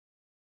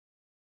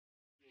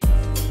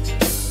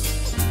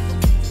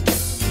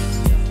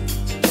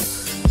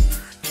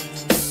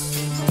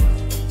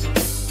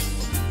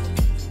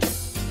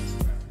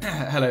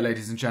Hello,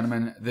 ladies and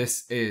gentlemen.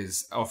 This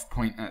is Off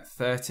Point at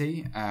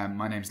 30.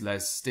 My name's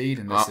Les Steed,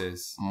 and this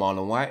is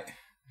Marlon White.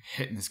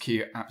 Hitting this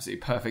cue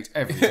absolutely perfect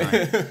every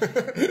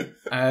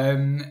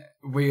time.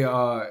 We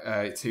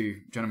are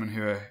two gentlemen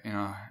who are in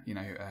our,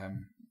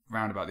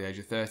 round about the age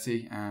of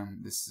 30.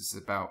 This is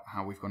about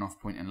how we've gone off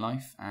point in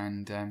life,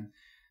 and the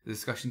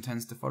discussion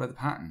tends to follow the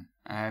pattern.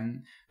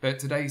 But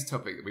today's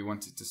topic that we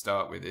wanted to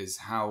start with is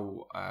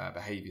how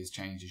behaviours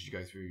change as you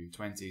go through your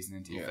 20s and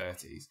into your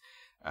 30s.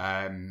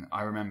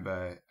 I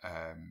remember,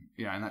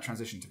 in that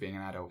transition to being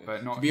an adult,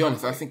 but not... To be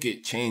honest, I think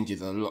it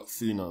changes a lot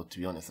sooner, to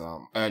be honest.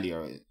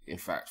 Earlier, in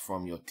fact,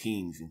 from your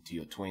teens into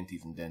your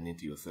 20s and then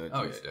into your 30s.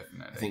 Oh, yeah,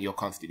 definitely. I think you're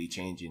constantly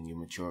changing, you're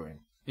maturing.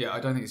 Yeah, I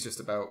don't think it's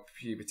just about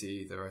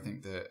puberty either. I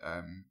think that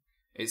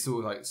it's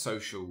all like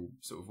social,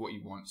 sort of what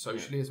you want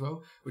socially as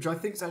well, which I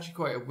think is actually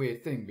quite a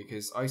weird thing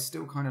because I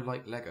still kind of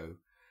like Lego.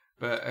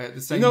 But at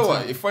the same time...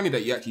 what? It's funny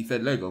that you actually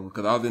said Lego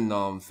because I was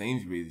in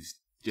Sainsbury's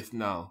just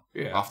now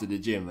after the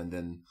gym, and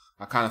then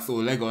I kind of saw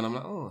Lego and I'm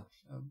like, oh,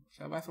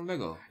 should I buy some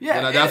Lego? Yeah,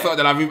 and I thought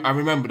that I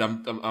remembered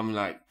I'm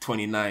like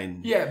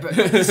 29. Yeah, but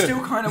it's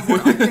still kind of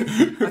what I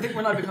think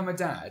when I become a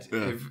dad,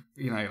 if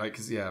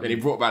then he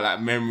brought back like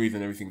memories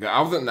and everything.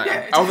 I wasn't like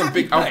I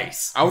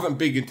wasn't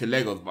big into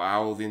Legos, but I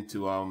was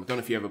into I don't know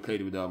if you ever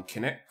played with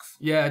Kinects.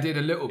 Yeah, I did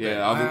a little bit.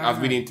 Yeah, I was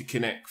really into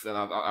Kinects, and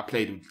I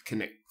played with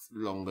Kinects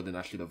longer than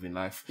I should have in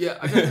life. Yeah,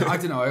 I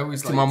don't know. I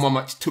always my mum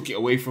actually took it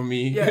away from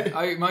me.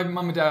 Yeah, my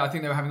mum and dad, I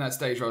think they were having that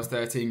stage where I was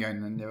 13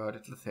 going, and they're a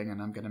little thing,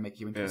 and I'm going to make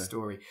you into a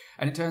story.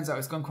 And it turns out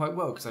it's gone quite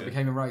well because I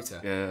became a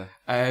writer. Yeah.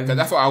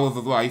 That's what I was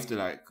as well. I used to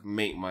like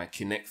make my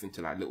Kinects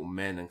into like little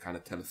men and kind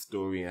of tell a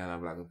story and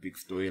have like a big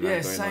story. Yeah,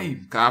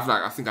 same. Cause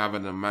I think I have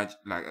an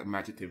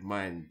imaginative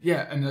mind.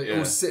 Yeah, and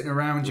all sitting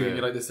around you, and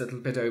you're like this little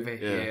bit over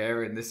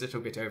here and this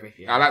little bit over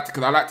here. I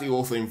like to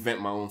also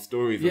invent my own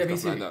stories and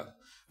stuff like that.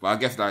 But I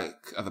guess, like,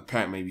 as a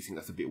parent, maybe you think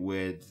that's a bit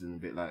weird and a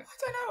bit like... I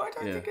don't know. I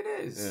don't think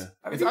it is. Yeah.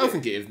 I don't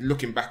think it is,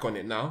 looking back on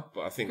it now.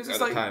 But I think at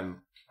the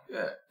time...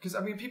 Yeah, because,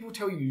 people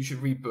tell you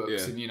should read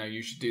books and,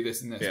 you should do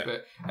this and this. Yeah.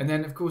 And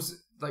then, of course,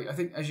 like, I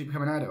think as you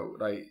become an adult,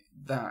 like,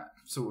 that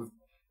sort of...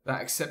 That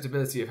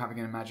acceptability of having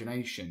an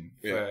imagination,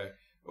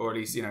 or at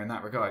least, in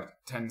that regard,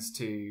 tends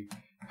to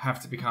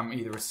have to become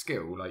either a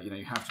skill, like,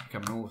 you have to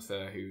become an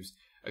author who's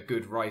a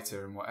good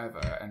writer and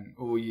whatever,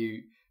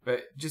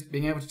 But just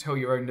being able to tell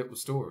your own little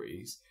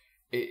stories,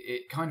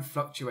 it kind of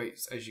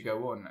fluctuates as you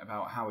go on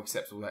about how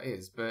acceptable that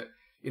is. But,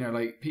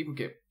 people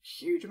get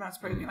huge amounts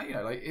of praise.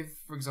 Like if,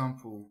 for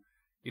example,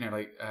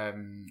 like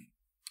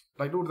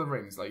Lord of the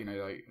Rings,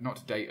 not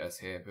to date us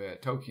here,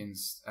 but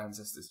Tolkien's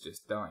ancestors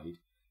just died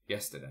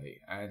yesterday.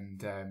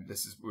 And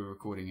we're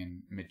recording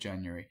in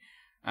mid-January.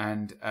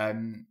 And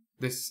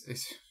this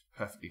is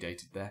perfectly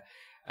dated there.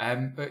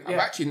 But yeah. I've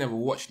actually never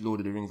watched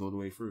Lord of the Rings all the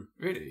way through.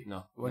 Really?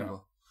 No, Why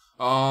never.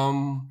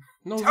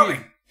 not? Tell me.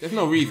 There's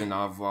no reason.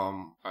 I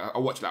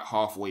watched like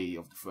halfway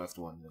of the first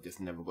one. I just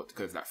never got to,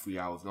 because it's like 3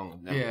 hours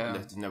long.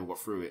 Just never got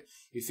through it.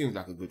 It seems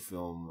like a good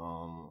film.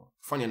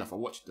 Funny enough, I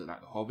watched The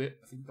Hobbit.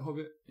 I think The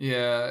Hobbit.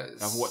 Yeah,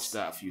 I've watched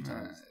that a few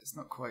times. It's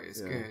not quite as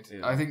good.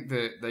 Yeah. I think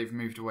that they've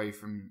moved away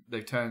from.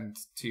 They've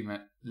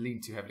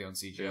leaned too heavily on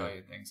CGI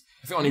and things.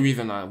 It's the only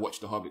reason I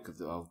watched The Hobbit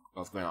because I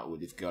was going out with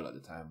this girl at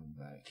the time and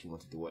she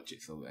wanted to watch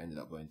it, so I ended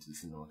up going to the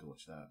cinema to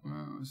watch that.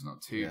 Well, it's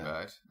not too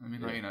bad. I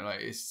mean,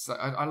 it's.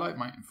 I like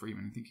Martin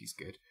Freeman. I think he's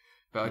good.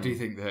 But I do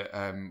think that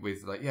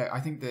I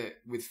think that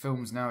with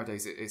films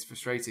nowadays, it's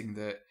frustrating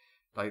that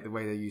like the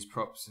way they use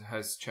props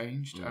has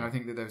changed, and I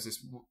think that there was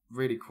this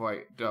really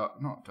quite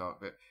not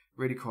dark, but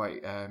really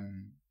quite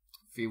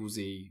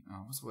feelsy.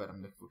 Oh, what's the word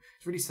I'm looking for?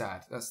 It's really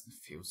sad. That's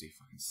feelsy,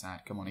 fucking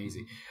sad. Come on,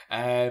 easy.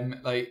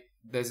 Like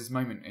there's this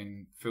moment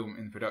in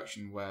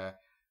production where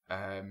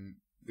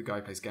the guy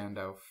who plays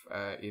Gandalf,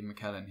 Ian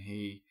McKellen,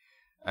 he.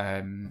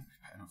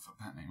 I don't fuck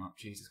that name up,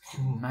 Jesus.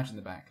 Imagine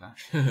the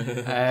backlash.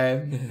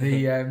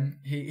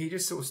 He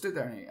just sort of stood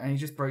there and he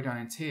just broke down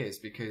in tears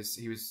because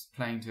he was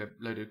playing to a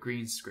load of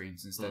green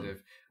screens instead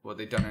of what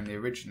they'd done in the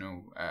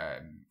original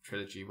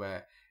trilogy,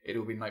 where it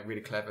all been like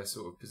really clever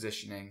sort of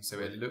positioning, so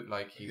it looked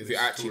like he was. Is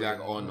it actually like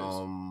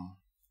on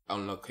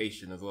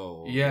location as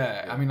well?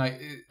 Yeah, I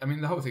mean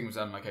the whole thing was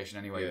on location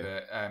anyway.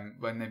 But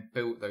when they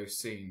built those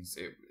scenes,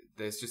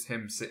 there's just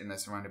him sitting there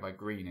surrounded by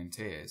green in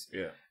tears.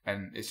 Yeah.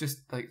 And it's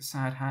just like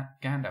sad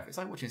Gandalf. It's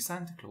like watching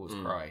Santa Claus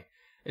cry.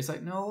 It's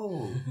like,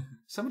 no,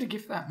 somebody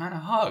give that man a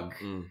hug.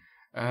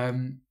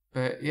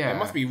 But yeah. It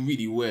must be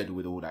really weird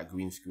with all that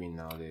green screen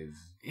nowadays.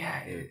 Yeah.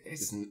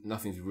 It's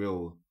nothing's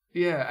real.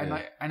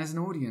 Yeah, and as an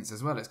audience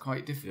as well, it's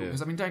quite difficult.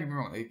 Because, don't get me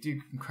wrong, they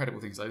do incredible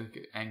things. Like, look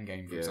at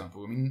Endgame, for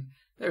example. I mean,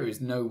 there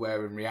is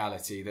nowhere in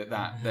reality that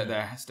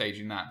they're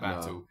staging that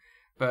battle. No.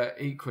 But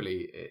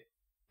equally,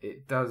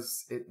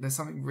 there's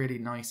something really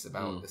nice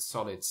about the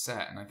solid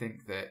set, and I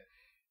think that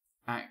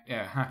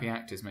happy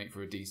actors make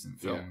for a decent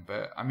film.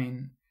 But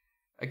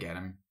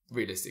again,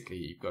 realistically,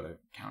 you've got to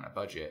count a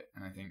budget,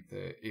 and I think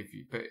that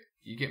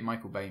you get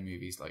Michael Bay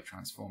movies like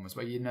Transformers,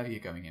 where you're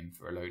going in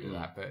for a load of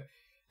that, but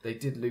they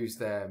did lose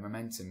their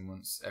momentum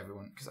once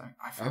everyone, because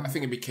I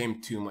think it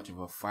became too much of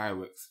a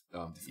fireworks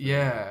display.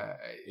 Yeah.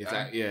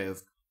 It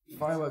was,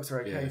 fireworks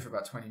are okay for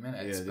about 20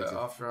 minutes, but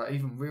after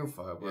even real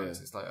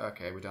fireworks, it's like,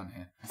 okay, we're done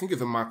here. I think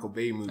it's a Michael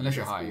Bay movie Unless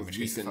you're high, was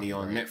recently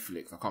on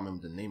Netflix. I can't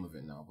remember the name of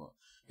it now, but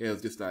yeah, it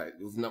was just like,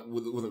 it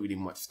wasn't really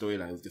much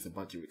storyline. It was just a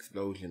bunch of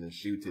explosion and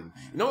shooting.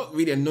 You know what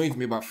really annoys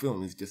me about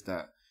film is just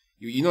that,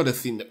 you know the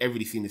scene,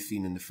 everybody's seen the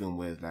scene in the film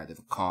where it's like there's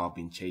a car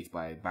being chased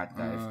by bad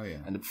guys,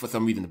 and for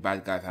some reason the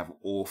bad guys have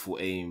awful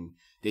aim.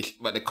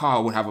 But the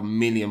car would have a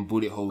million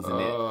bullet holes in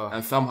it,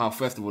 and somehow,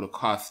 first of all, the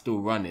car's still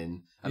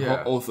running, and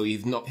also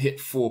he's not hit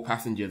 4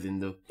 passengers in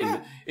the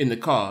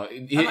car.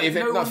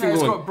 No one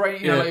there's got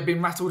brain, like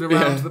been rattled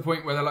around to the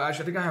point where they're like,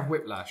 actually, I think I have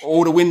whiplash.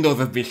 All the windows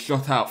have been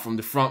shot out from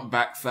the front,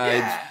 back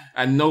sides,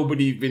 and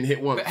nobody's been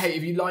hit once. But hey,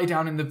 if you lie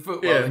down in the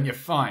footwell, then you're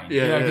fine.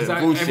 Because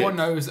everyone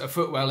knows a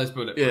footwell is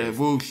bulletproof. Yeah,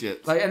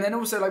 bullshit. Like, and then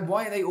also, like,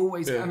 why are they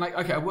always? And like,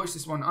 okay, I watched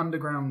this one,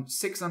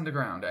 Six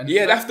Underground, and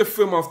that's the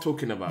film I was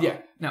talking about. Yeah.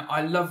 Now,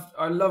 I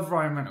love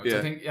Ryan Reynolds. I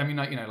think, I mean,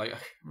 like, I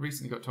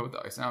recently got told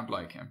that I sound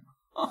like him.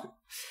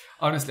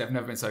 Honestly, I've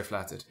never been so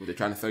flattered. Were they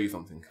trying to sell you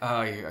something?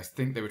 I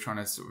think they were trying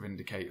to sort of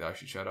indicate that I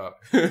should shut up,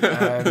 but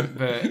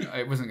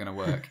it wasn't going to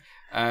work.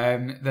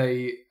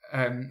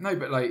 No,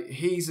 but like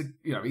he's a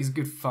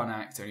good fun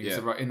actor. And he's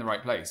in the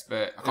right place,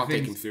 but I can't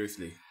take him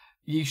seriously.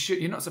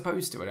 You're not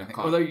supposed to. I don't think.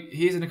 Although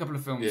he is in a couple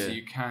of films, so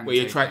you can. Where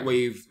you're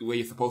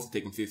supposed to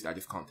take him seriously, I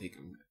just can't take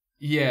him.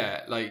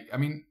 Yeah, like, I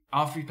mean,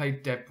 after he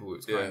played Deadpool,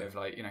 it's kind of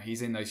like,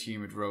 he's in those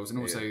humoured roles, and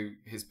also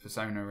his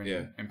persona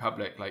in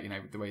public, like,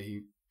 the way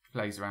he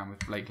plays around with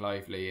Blake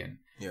Lively, and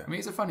I mean,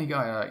 he's a funny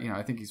guy.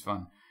 I think he's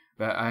fun.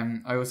 But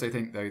I also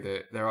think though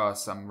that there are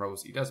some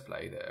roles he does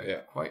play that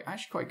are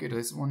quite good.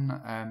 There's one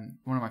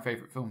of my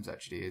favourite films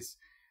actually is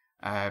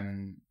I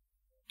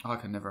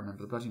can never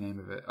remember the bloody name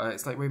of it.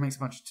 It's like where he makes a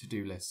bunch of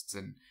to-do lists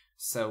and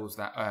sells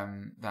that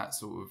that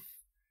sort of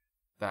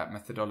that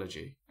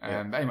methodology.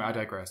 But anyway, I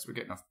digress. We're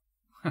getting off.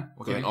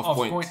 We're getting off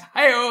point.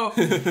 Hey-oh!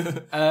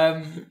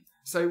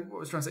 So what I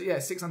was trying to say,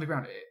 Six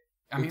Underground.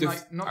 I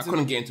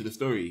couldn't get into the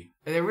story.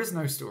 There is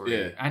no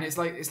story, and it's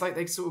like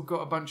they sort of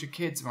got a bunch of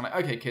kids, and I'm like,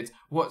 okay, kids,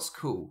 what's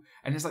cool?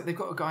 And it's like they've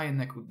got a guy in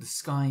there called the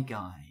Sky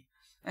Guy,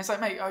 and it's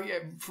like, mate,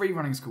 free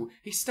running's cool.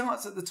 He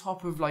starts at the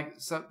top of like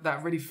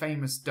that really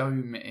famous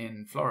dome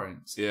in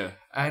Florence,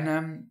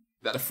 and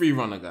that the free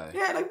runner guy,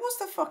 like what's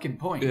the fucking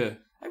point?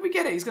 Like, we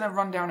get it. He's gonna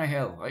run down a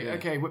hill. Like,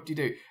 okay,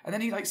 whoop-de-doo. And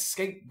then he like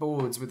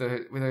skateboards with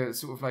a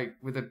sort of like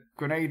with a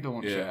grenade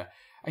launcher.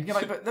 And you're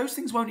like, but those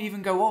things won't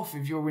even go off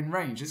if you're in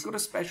range. It's got a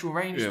special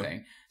range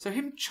thing. So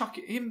him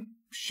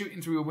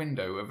shooting through a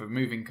window of a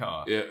moving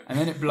car, and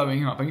then it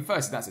blowing up. I mean,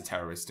 first that's a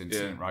terrorist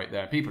incident right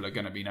there. People are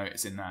gonna be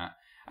noticing that.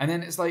 And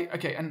then it's like,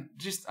 okay, and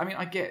just, I mean,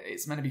 I get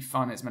it's meant to be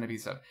fun. It's meant to be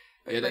stuff.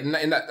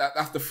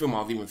 That's the film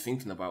I was even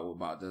thinking about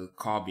the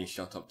car being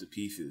shot up to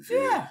pieces.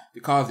 The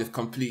car's just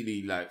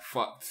completely like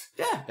fucked.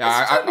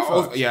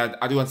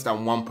 I do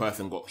understand one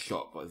person got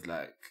shot, but it's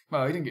like,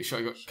 well, he didn't get shot;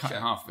 he got cut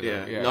in half.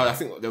 No, I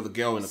think there was a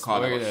girl in the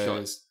car that got shot.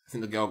 I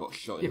think the girl got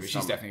shot. Yeah, but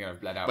she's definitely gonna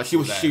have bled out. But she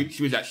was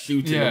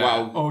shooting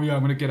while. Oh yeah,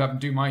 I'm gonna get up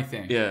and do my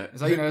thing. Yeah,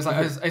 it's like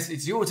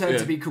it's your turn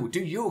to be cool. Do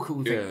your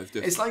cool thing.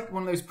 It's like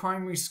one of those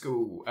primary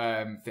school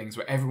things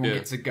where everyone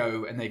gets a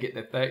go and they get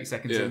their 30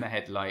 seconds in the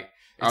headlight.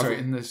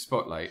 In the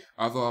spotlight.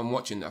 I was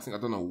watching. I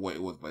don't know what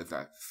it was, but it's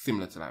like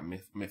similar to like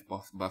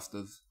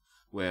Mythbusters,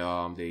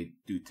 where they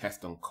do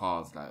tests on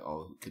cars, like,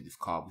 oh, could this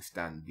car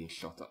withstand being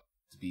shot up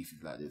to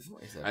pieces like this?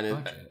 What is that?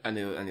 And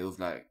it was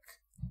like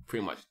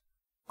pretty much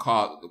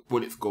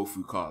bullets go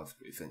through cars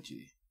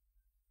essentially.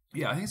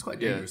 Yeah, I think it's quite a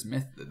dangerous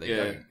myth that they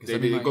don't.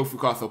 They go through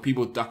cars, so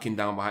people ducking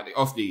down behind it.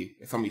 Obviously,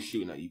 if somebody's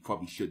shooting at you, you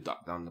probably should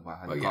duck down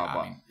behind the car.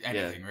 I mean,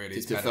 anything really.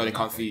 Just so they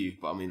can't see you.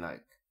 But I mean,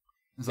 like.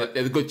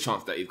 There's a good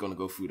chance that he's going to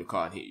go through the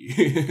car and hit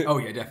you. Oh,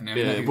 yeah,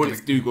 definitely.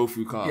 Bullets do go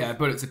through cars. Yeah,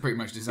 bullets are pretty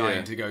much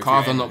designed to go through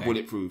cars are not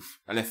bulletproof,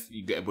 unless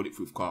you get a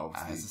bulletproof car,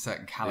 obviously. There's a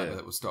certain caliber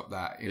that will stop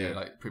that,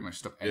 like pretty much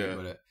stop any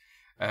bullet.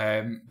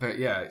 But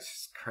yeah, it's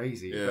just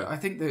crazy. Yeah. But I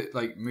think that,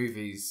 like,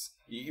 movies...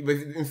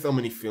 In so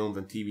many films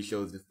and TV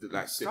shows,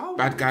 like,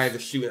 bad guys are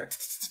shooting,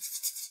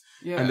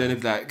 and then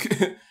it's like...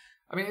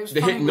 I mean, it was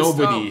funny with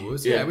Star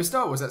Wars. Yeah, with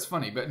Star Wars, that's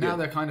funny. But now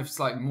they're kind of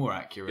slightly more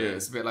accurate.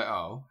 It's a bit like,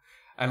 oh...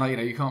 And like,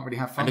 you can't really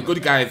have fun. And the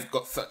good guys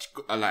got such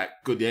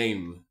good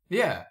aim.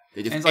 Yeah,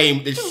 they just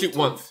aim. They shoot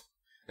once,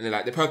 and they're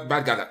like the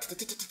bad guy like,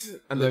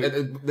 and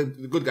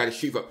the good guy just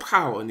shoots like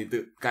pow, and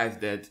the guy's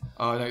dead.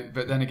 Oh no!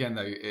 But then again,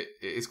 though, it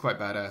is quite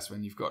badass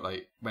when you've got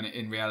like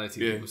in reality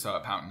people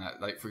start pouting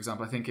that. Like, for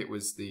example, I think it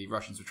was the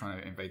Russians were trying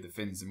to invade the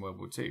Finns in World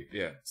War II.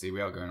 Yeah. See,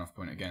 we are going off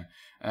point again.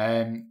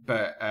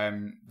 But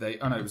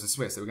it was the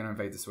Swiss. They were going to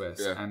invade the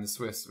Swiss, and the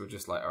Swiss were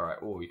just like, all right,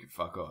 or we could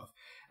fuck off.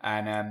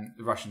 And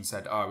the Russians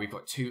said, we've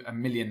got 1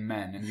 million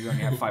men and you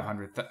only have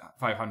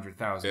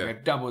 500,000. We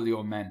have double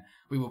your men.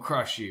 We will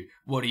crush you.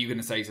 What are you going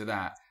to say to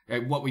that?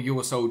 What will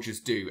your soldiers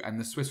do? And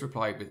the Swiss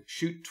replied with,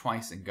 shoot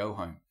twice and go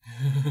home.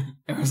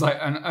 It was like,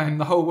 and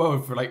the whole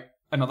world for like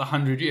another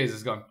 100 years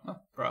has gone, oh,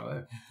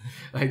 bravo.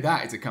 Like,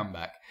 that is a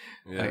comeback.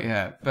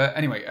 Yeah. But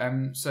anyway,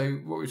 so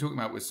what we were talking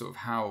about was sort of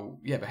how,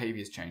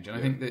 behaviours change.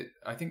 And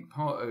I think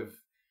part of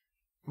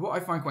what I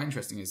find quite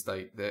interesting is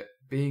like that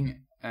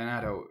being an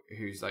adult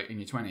who's like in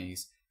your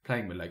 20s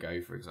playing with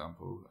Lego, for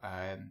example,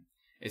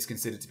 is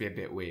considered to be a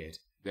bit weird.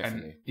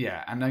 Definitely.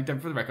 And like,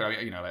 for the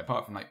record, you know, like,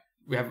 apart from like,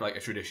 we have like a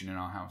tradition in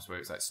our house where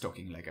it's like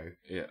stocking Lego.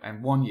 Yeah.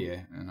 And one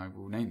year, and I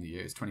will name the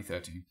year, it's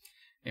 2013,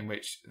 in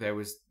which there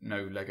was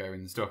no Lego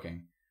in the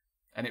stocking.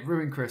 And it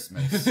ruined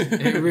Christmas.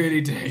 It really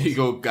did.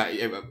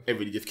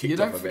 Everybody just kicked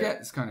off. You don't forget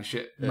this kind of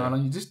shit,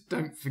 Marlon. You just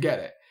don't forget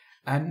it.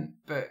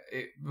 But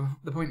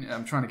the point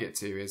I'm trying to get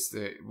to is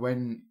that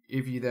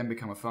if you then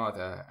become a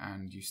father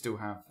and you still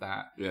have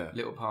that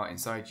little part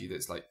inside you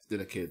that's like,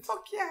 still a kid.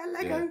 Fuck yeah,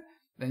 Lego.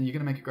 Then you're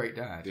going to make a great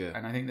dad. Yeah.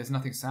 And I think there's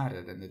nothing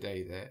sadder than the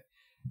day that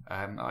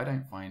I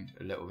don't find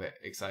a little bit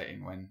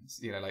exciting when,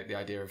 you know, like the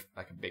idea of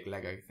like a big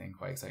Lego thing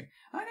quite exciting.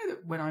 I know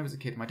that when I was a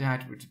kid, my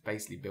dad would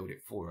basically build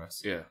it for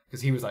us. Yeah.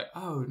 Because he was like,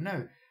 oh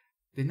no,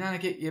 did Nana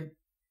get you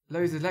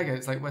loads of Lego?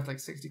 It's like worth like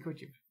 60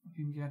 quid.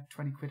 You had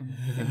 20 quid on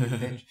the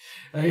bitch.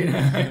 You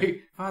know,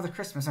 Father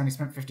Christmas only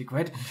spent 50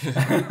 quid.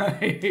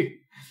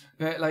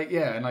 But like,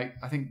 and like,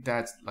 I think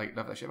dads like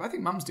love that shit. But I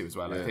think mums do as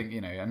well. I think,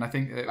 you know, and I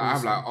think that I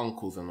have like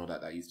uncles and all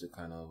that used to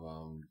kind of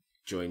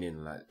join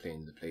in, like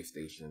playing the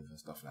PlayStations and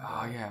stuff like that.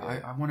 Oh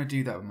yeah. I want to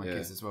do that with my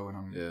kids as well when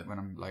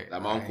I'm like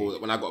my uncle,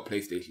 when I got a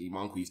PlayStation,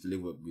 my uncle used to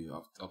live with me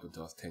up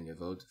until I was 10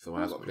 years old. So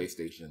when I got a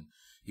PlayStation,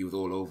 he was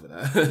all over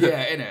that.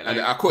 Yeah, innit? Like,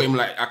 and I caught him,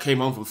 like, I came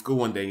home from school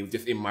one day and he was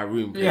just in my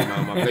room playing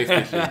my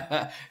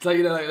PlayStation. It's like,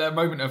 you know, like that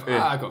moment of,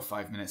 I got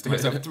 5 minutes to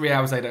myself. 3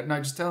 hours later, no,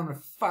 just tell him to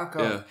fuck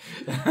off.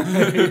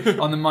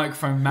 On the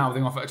microphone,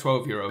 mouthing off at a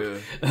 12-year-old.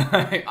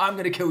 I'm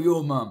going to kill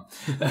your mum.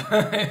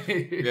 But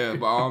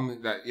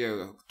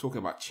talking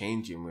about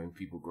changing when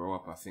people grow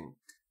up, I think,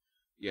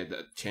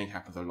 the change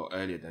happens a lot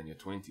earlier than your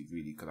 20s,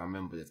 really. Because I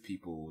remember there's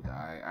people that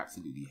I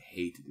absolutely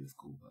hated in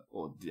school,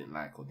 or didn't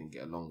like, or didn't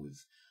get along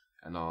with.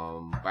 And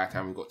by the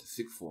time we got to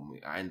sixth form,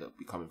 I ended up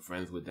becoming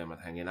friends with them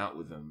and hanging out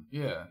with them.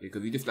 Yeah.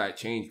 Because you just like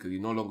change, because you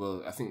no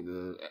longer, I think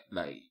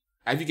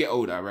as you get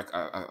older,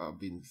 I've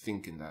been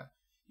thinking that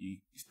you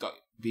start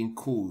being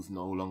cool is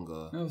no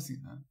longer. I've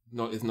seen that.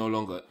 No, it's no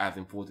longer as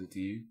important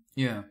to you.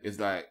 Yeah. It's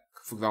like,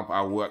 for example,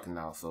 I work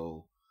now,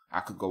 so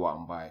I could go out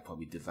and buy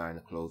probably designer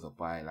clothes or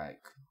buy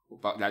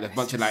there's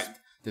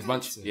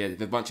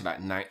a bunch of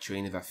like night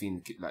trainers I've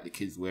seen like the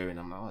kids wearing.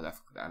 I'm like,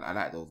 I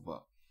like those,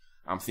 but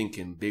I'm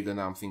thinking bigger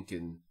now. I'm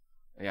thinking,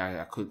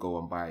 I could go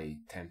and buy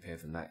 10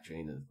 pairs of night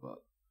trainers, but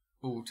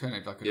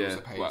alternative, I could also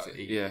pay to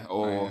eat. Yeah,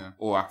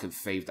 or I could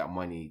save that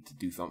money to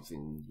do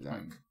something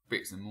like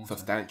bricks and mortar,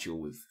 substantial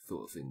with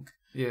sort of thing.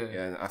 Yeah,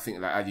 and I think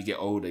like as you get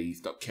older, you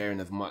stop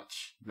caring as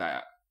much.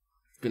 Like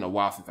it's been a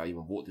while since I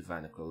even bought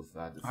designer clothes. So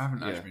I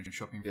haven't actually been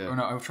shopping. Oh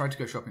no, I tried to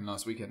go shopping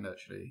last weekend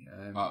actually.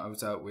 I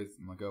was out with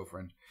my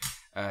girlfriend,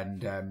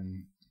 and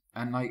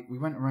like we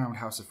went around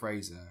House of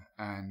Fraser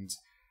and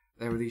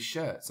there were these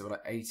shirts that were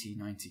like 80,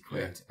 90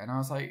 quid. And I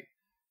was like,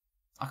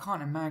 I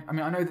can't imagine. I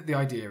mean, I know that the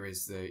idea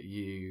is that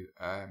you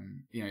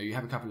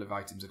have a couple of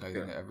items of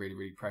clothing that are really,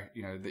 really,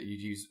 that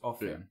you'd use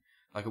often. Yeah.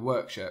 Like a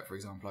work shirt, for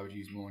example, I would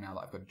use more now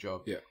that I've got a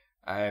job. Yeah.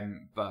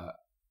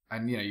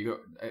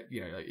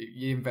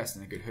 You invest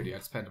in a good hoodie.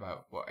 I'd spend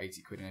about,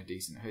 80 quid in a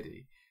decent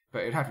hoodie.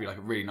 But it'd have to be like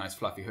a really nice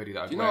fluffy hoodie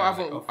that I'd wear.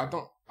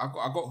 I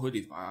got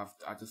hoodies, but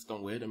I just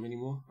don't wear them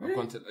anymore.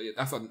 Really?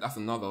 That's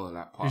another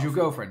like part. Does your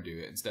girlfriend do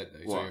it instead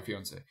though? What? So your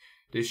fiance,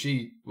 does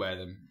she wear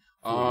them?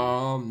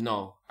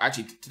 No.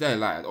 Actually, today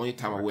the only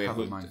time I wear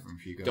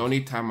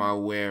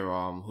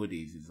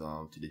hoodies is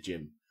to the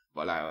gym.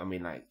 But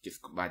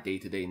just my day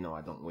to day, no,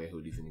 I don't wear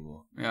hoodies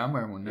anymore. Yeah, I'm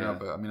wearing one now,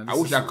 but I mean, I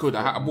wish I could.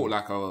 I bought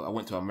I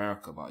went to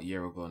America about a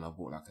year ago and I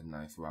bought like a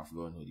nice Ralph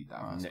Lauren hoodie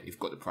that it's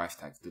got the price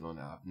tag still on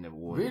it. I've never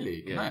worn it.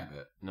 Really? Can I have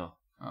it? No.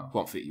 Oh.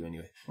 Won't fit you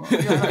anyway. Well,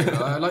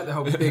 I like the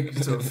whole big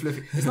sort of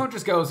fluffy. It's not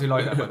just girls who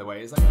like that, by the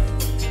way. It's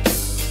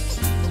like.